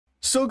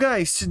So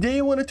guys, today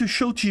I wanted to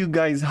show to you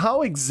guys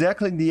how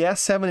exactly the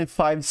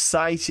S-75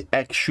 sight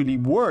actually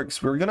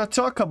works. We're gonna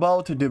talk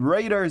about the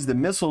radars, the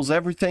missiles,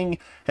 everything,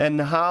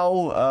 and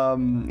how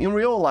in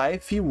real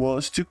life it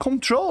was to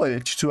control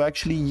it, to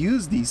actually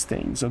use these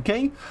things,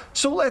 okay?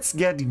 So let's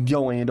get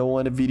going. I don't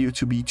want the video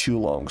to be too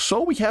long.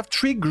 So we have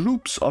three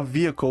groups of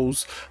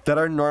vehicles that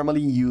are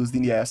normally used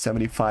in the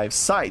S-75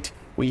 sight.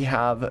 We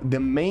have the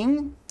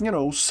main,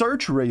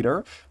 search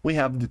radar, we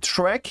have the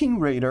tracking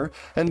radar,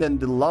 and then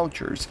the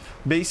launchers.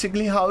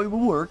 Basically, how it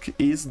will work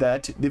is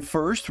that the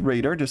first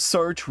radar, the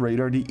search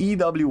radar, the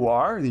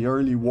EWR, the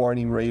early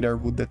warning radar,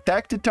 would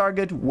detect the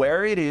target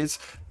where it is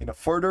in a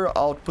further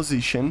out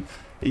position.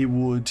 It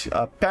would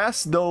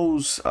pass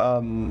those,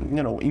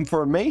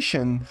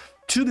 information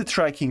to the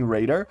tracking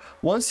radar.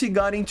 Once it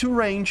got into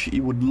range,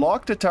 it would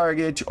lock the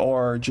target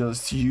or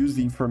just use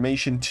the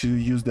information to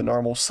use the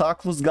normal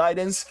SACLUS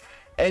guidance,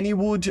 and it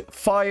would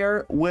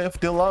fire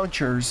with the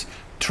launchers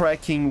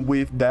tracking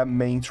with that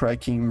main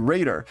tracking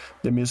radar.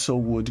 The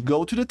missile would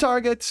go to the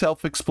target,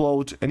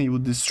 self-explode, and it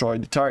would destroy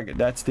the target.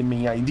 That's the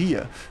main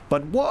idea.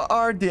 But what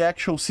are the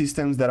actual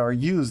systems that are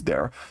used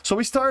there? So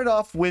we start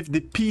off with the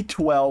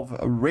P-12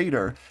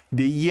 radar,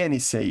 the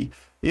Yenisei.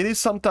 It is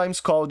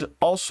sometimes called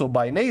also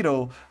by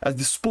NATO as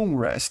the spoon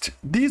rest.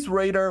 This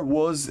radar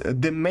was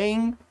the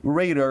main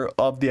radar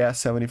of the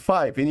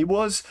S-75, and it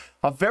was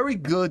a very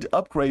good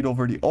upgrade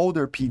over the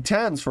older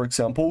P-10s, for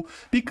example,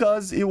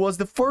 because it was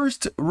the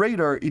first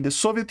radar in the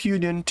Soviet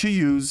Union to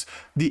use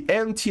the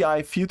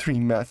MTI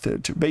filtering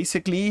method.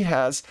 Basically, it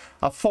has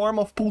a form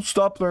of pulse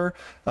Doppler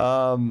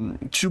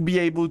to be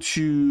able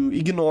to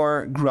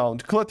ignore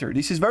ground clutter.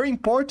 This is very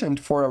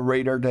important for a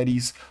radar that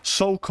is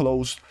so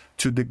close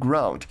to the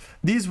ground.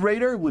 This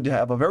radar would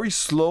have a very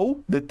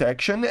slow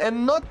detection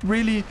and not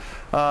really,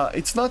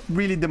 it's not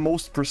really the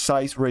most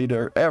precise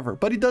radar ever,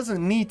 but it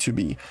doesn't need to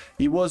be.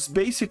 It was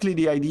basically,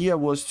 the idea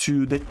was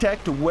to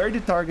detect where the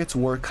targets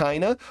were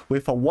kinda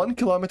with a 1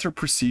 kilometer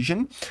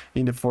precision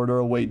in the further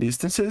away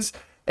distances,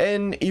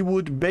 and it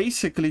would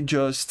basically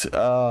just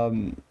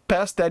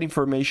pass that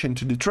information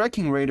to the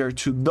tracking radar,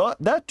 to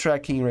that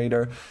tracking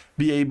radar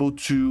be able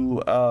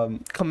to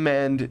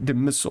command the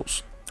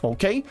missiles.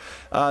 Okay,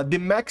 the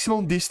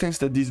maximum distance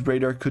that this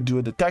radar could do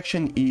a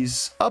detection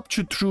is up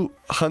to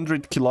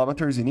 200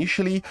 kilometers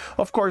initially.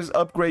 Of course,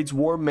 upgrades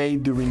were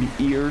made during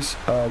the years.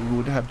 We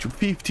would have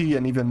 250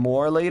 and even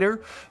more later,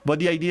 but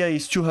the idea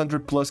is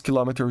 200 plus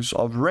kilometers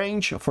of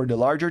range for the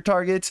larger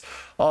targets,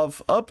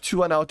 of up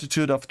to an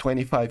altitude of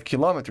 25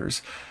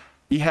 kilometers.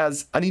 It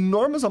has an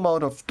enormous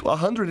amount of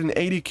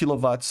 180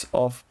 kilowatts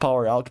of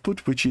power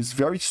output, which is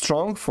very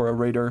strong for a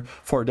radar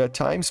for that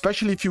time,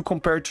 especially if you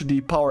compare to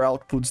the power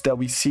outputs that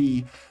we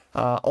see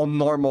on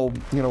normal,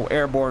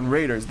 airborne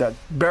radars that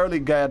barely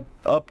get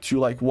up to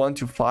like 1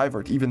 to 5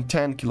 or even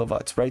 10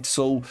 kilowatts, right?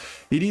 So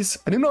it is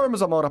an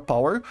enormous amount of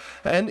power,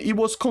 and it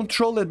was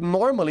controlled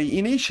normally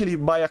initially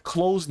by a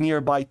close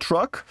nearby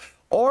truck,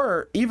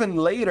 or even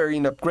later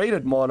in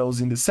upgraded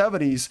models in the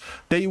 70s,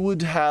 they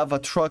would have a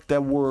truck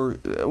that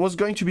was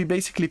going to be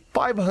basically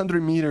 500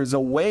 meters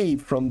away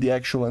from the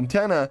actual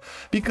antenna,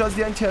 because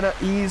the antenna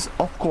is,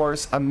 of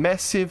course, a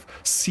massive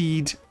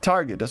SEAD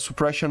target, a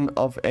suppression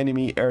of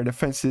enemy air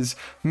defenses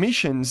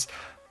missions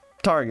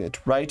target,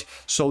 right?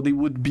 So they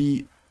would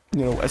be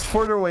as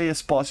further away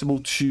as possible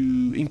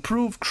to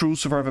improve crew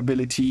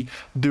survivability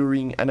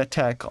during an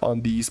attack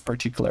on this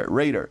particular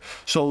radar.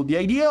 So the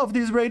idea of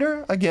this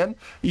radar, again,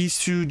 is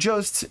to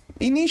just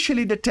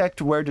initially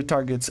detect where the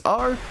targets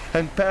are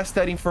and pass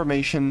that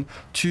information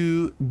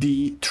to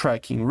the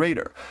tracking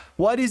radar.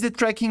 What is the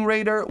tracking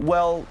radar?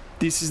 Well,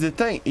 this is the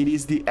thing. It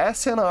is the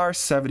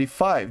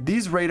S-75.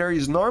 This radar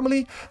is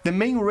normally the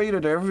main radar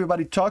that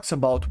everybody talks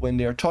about when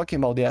they are talking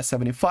about the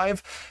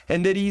S-75,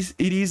 and it is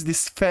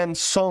this fan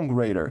song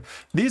radar.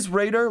 This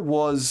radar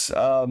was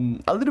a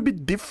little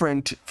bit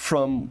different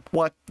from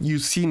what you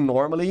see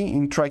normally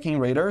in tracking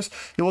radars.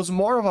 It was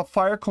more of a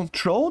fire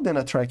control than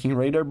a tracking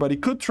radar, but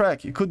it could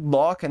track, it could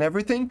lock and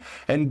everything,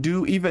 and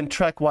do even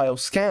track while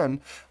scan.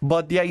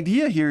 But the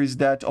idea here is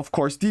that, of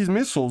course, these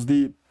missiles,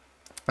 the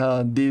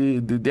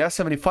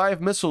S-75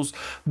 missiles,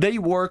 they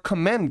were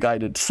command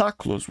guided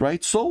SACLUS,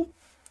 right? So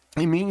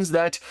it means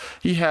that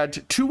he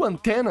had two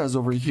antennas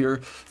over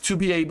here to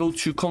be able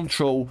to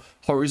control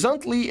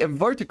horizontally and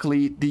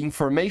vertically the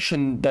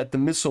information that the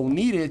missile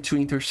needed to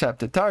intercept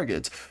the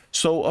target.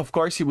 So, of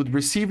course, he would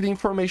receive the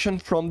information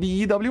from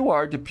the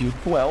EWR, the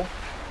P-12,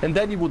 and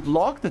then he would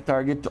lock the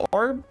target,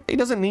 or it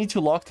doesn't need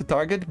to lock the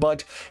target,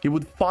 but he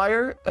would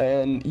fire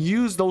and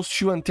use those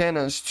two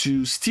antennas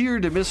to steer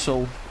the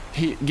missile,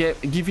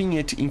 giving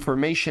it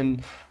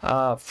information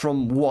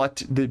from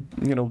what the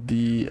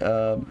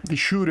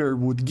shooter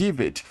would give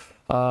it.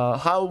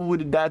 How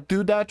would that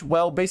do that?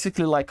 Well,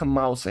 basically like a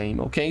mouse aim,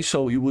 okay?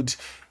 So you would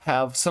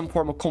have some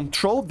form of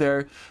control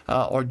there,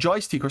 or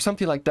joystick or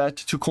something like that,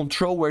 to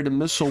control where the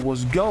missile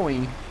was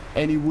going,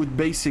 and it would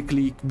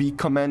basically be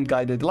command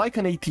guided like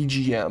an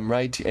ATGM,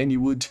 right? And you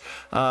would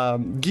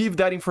give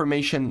that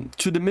information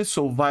to the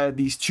missile via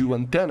these two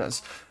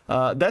antennas.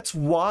 That's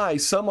why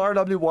some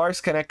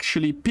RWRs can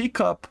actually pick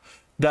up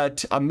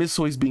that a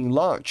missile is being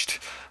launched.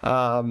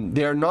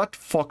 They are not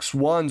Fox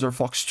 1s or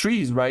Fox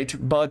 3s, right?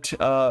 But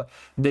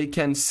they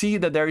can see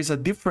that there is a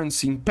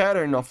difference in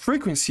pattern of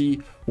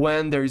frequency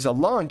when there is a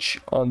launch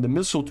on the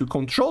missile to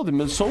control the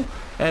missile,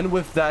 and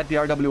with that the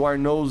RWR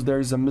knows there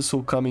is a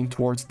missile coming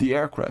towards the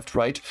aircraft,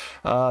 right?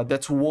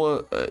 That's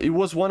what it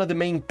was one of the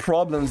main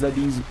problems that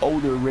these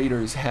older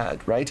radars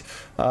had, right?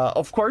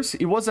 Of course,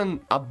 it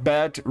wasn't a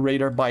bad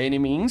radar by any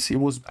means.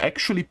 It was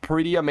actually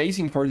pretty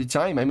amazing for the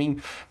time. I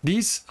mean,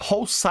 this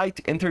whole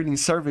site entered in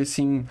service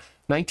in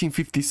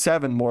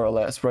 1957, more or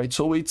less, right?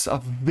 So it's a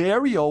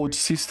very old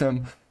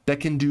system that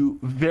can do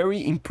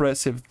very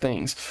impressive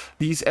things.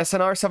 These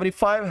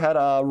S-75 had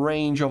a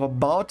range of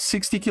about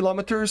 60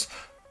 kilometers.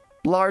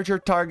 Larger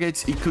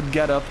targets, it could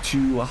get up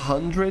to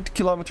 100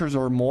 kilometers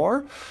or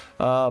more,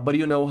 but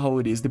you know how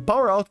it is. The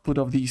power output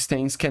of these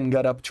things can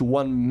get up to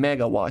 1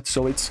 megawatt,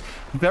 so it's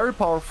very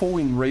powerful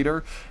in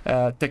radar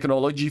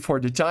technology for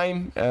the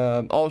time.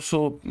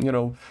 Also, you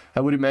know,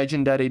 I would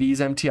imagine that it is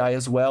MTI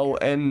as well,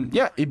 and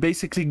yeah, it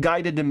basically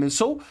guided the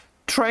missile,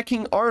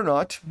 tracking or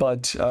not,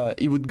 but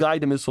it would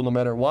guide the missile no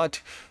matter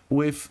what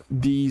with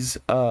these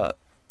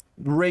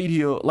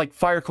radio, like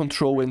fire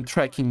control and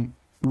tracking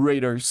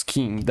radar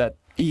scheme that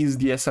is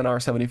the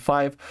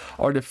SNR-75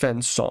 or the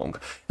Fan Song.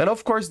 And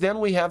of course, then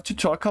we have to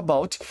talk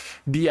about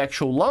the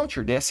actual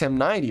launcher, the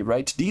SM-90,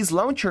 right? This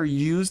launcher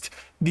used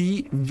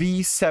the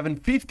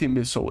V-750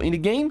 missile. In the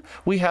game,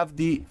 we have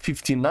the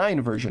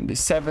 59 version, the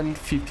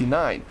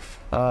 759.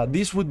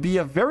 This would be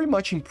a very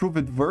much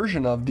improved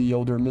version of the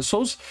older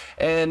missiles,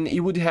 and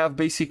it would have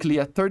basically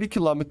a 30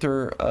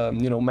 kilometer,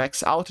 you know,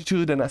 max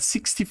altitude and a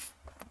 60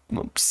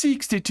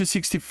 to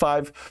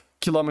 65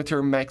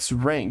 kilometer max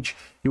range.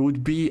 It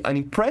would be an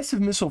impressive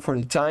missile for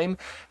the time,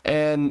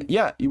 and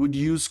yeah, it would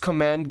use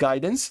command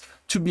guidance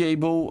to be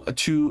able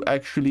to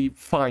actually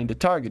find the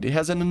target. It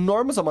has an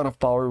enormous amount of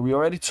power. We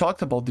already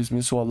talked about this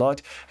missile a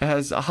lot. It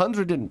has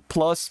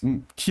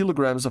 100+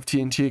 kilograms of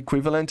TNT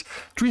equivalent,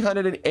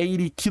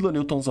 380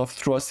 kilonewtons of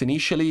thrust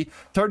initially,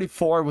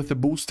 34 with the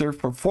booster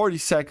for 40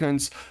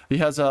 seconds. It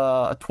has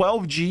a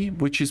 12G,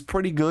 which is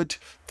pretty good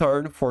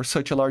turn for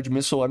such a large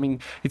missile. I mean,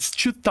 it's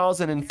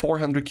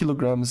 2,400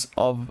 kilograms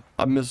of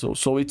a missile,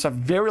 so it's a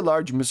very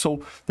large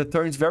missile that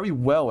turns very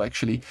well,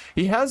 actually.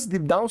 It has the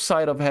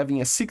downside of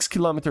having a 6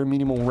 kilometer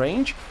minimum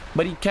range,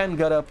 but it can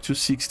get up to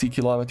 60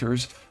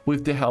 kilometers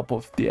with the help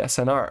of the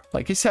SNR.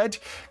 Like I said,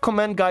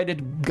 command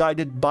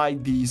guided by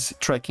these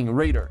tracking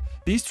radar.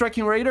 These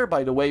tracking radar,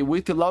 by the way,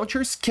 with the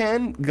launchers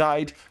can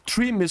guide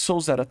 3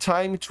 missiles at a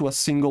time to a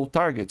single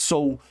target.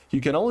 So you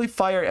can only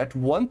fire at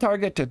one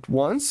target at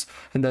once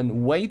and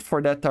then wait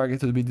for that target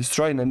to be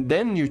destroyed, and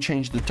then you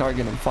change the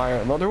target and fire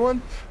another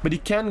one. But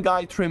it can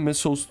guide 3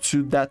 missiles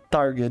to that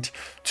target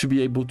to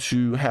be able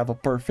to have a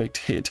perfect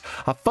hit.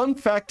 A fun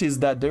fact is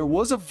that there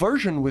was a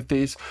version with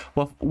this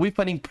with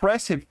an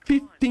impressive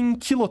 15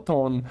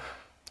 kiloton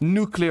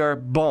nuclear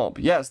bomb.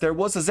 Yes, there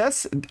was an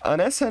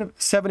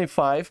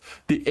S-75,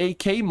 the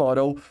AK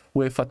model,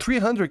 with a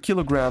 300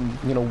 kilogram,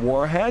 you know,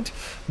 warhead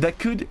that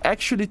could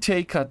actually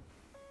take a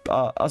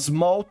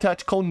small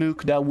tactical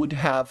nuke that would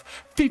have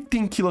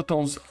 15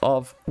 kilotons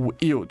of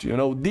yield. You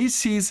know,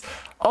 this is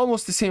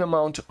almost the same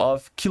amount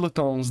of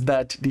kilotons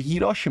that the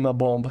Hiroshima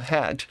bomb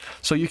had.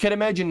 So you can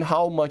imagine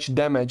how much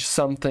damage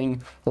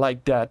something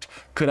like that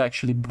could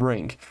actually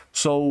bring.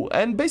 So,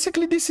 and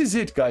basically this is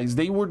it, guys.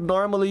 They would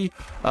normally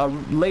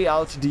lay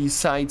out these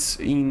sites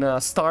in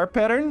a star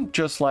pattern,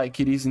 just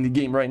like it is in the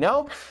game right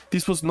now.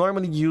 This was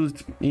normally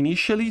used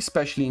initially,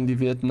 especially in the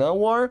Vietnam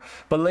War,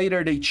 but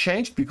later they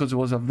changed because it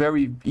was a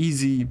very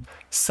easy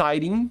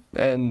sighting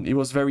and it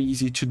was very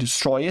easy to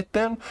destroy it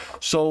then.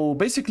 So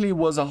basically it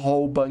was a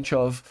whole bunch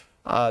of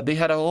they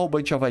had a whole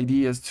bunch of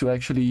ideas to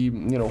actually,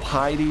 you know,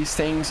 hide these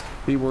things.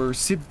 They were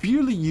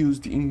severely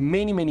used in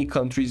many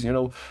countries. You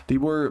know, they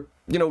were,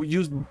 you know,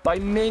 used by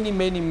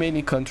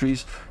many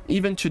countries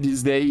even to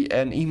this day,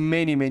 and in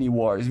many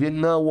wars.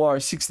 Vietnam War,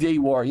 6-Day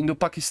War,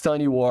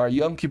 Indo-Pakistani War,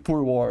 Yom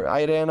Kippur War,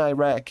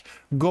 Iran-Iraq,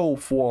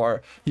 Gulf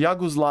War,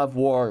 Yugoslav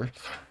War,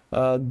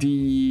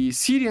 the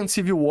Syrian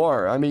Civil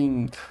War. I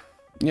mean,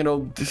 you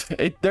know,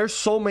 there's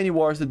so many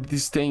wars that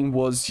this thing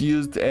was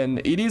used, and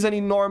it is an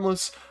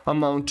enormous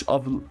amount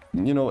of,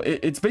 you know,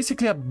 it's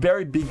basically a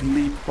very big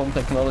leap from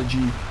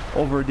technology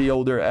over the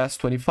older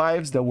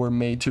S-25s that were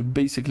made to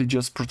basically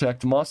just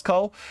protect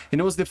Moscow.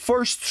 And it was the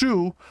first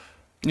true,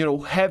 you know,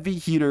 heavy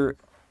hitter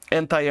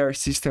anti-air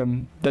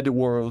system that the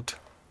world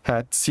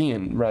had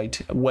seen,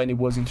 right, when it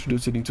was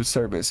introduced into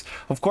service.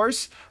 Of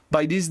course,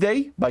 by this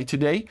day, by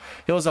today,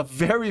 it was a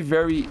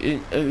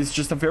it's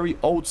just a very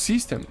old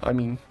system. I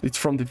mean, it's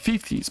from the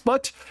 50s,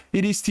 but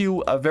it is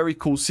still a very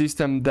cool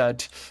system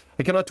that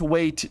I cannot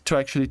wait to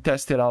actually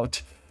test it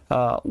out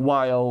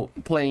while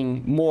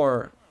playing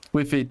more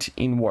with it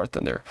in War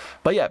Thunder.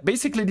 But yeah,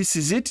 basically this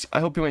is it. I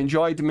hope you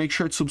enjoyed. Make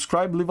sure to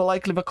subscribe, leave a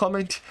like, leave a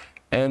comment,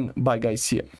 and bye guys, see ya.